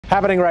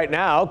Happening right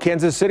now,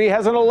 Kansas City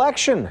has an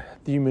election.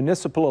 The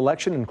municipal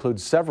election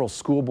includes several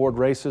school board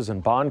races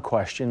and bond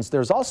questions.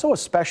 There's also a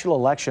special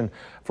election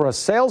for a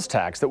sales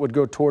tax that would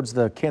go towards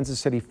the Kansas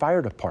City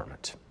Fire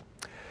Department.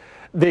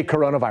 The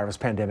coronavirus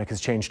pandemic has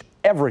changed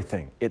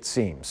everything, it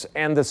seems,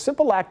 and the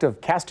simple act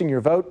of casting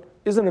your vote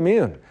isn't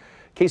immune.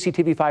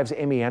 KCTV5's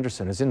Amy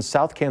Anderson is in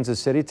South Kansas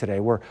City today,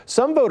 where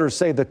some voters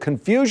say the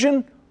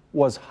confusion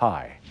was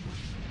high.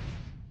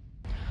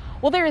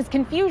 Well, there is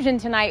confusion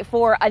tonight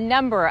for a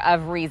number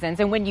of reasons,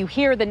 and when you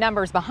hear the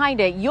numbers behind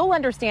it, you'll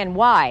understand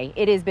why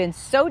it has been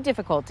so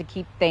difficult to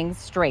keep things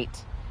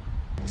straight.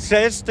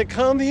 Says to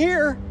come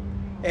here.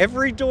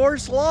 Every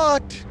door's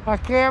locked. I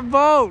can't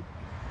vote.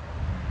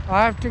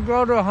 I have to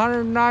go to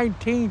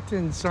 119th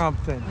and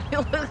something.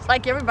 It looks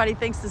like everybody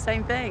thinks the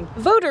same thing.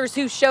 Voters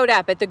who showed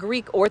up at the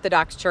Greek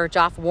Orthodox Church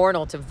off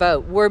Warnell to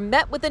vote were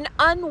met with an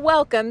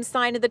unwelcome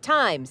sign of the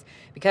times.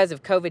 Because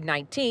of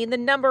COVID-19, the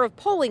number of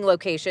polling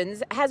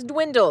locations has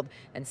dwindled,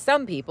 and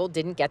some people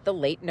didn't get the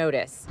late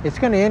notice. It's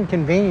going to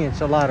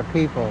inconvenience a lot of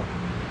people,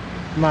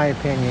 my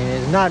opinion.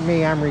 It's not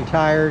me, I'm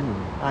retired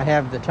and I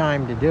have the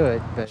time to do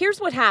it. But here's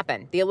what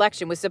happened. The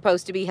election was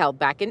supposed to be held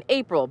back in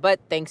April, but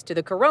thanks to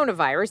the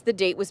coronavirus, the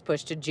date was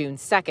pushed to June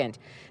 2nd.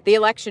 The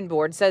election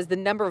board says the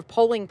number of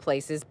polling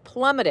places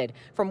plummeted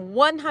from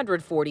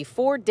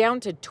 144 down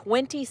to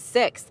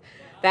 26.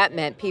 That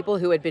meant people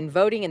who had been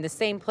voting in the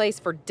same place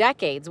for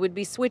decades would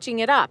be switching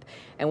it up.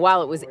 And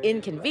while it was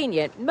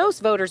inconvenient,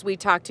 most voters we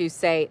talked to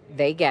say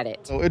they get it.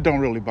 So it don't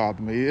really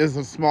bother me. It's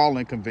a small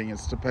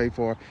inconvenience to pay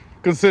for,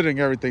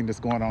 considering everything that's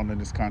going on in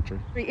this country.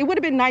 It would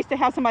have been nice to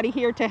have somebody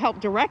here to help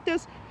direct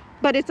us,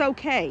 but it's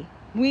okay.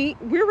 We're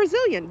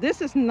resilient.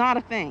 This is not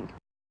a thing.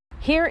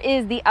 Here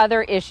is the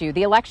other issue.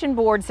 The election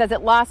board says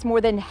it lost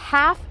more than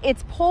half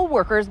its poll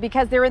workers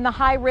because they're in the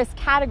high-risk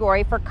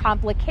category for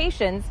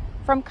complications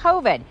from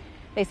COVID.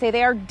 They say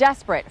they are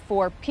desperate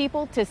for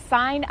people to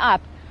sign up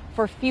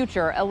for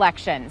future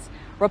elections.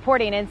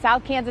 Reporting in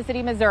South Kansas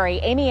City, Missouri,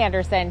 Amy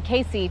Anderson,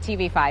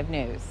 KCTV5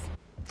 News.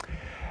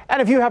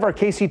 And if you have our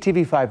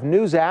KCTV5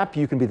 News app,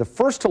 you can be the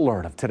first to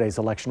learn of today's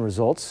election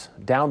results.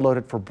 Download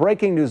it for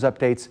breaking news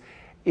updates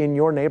in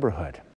your neighborhood.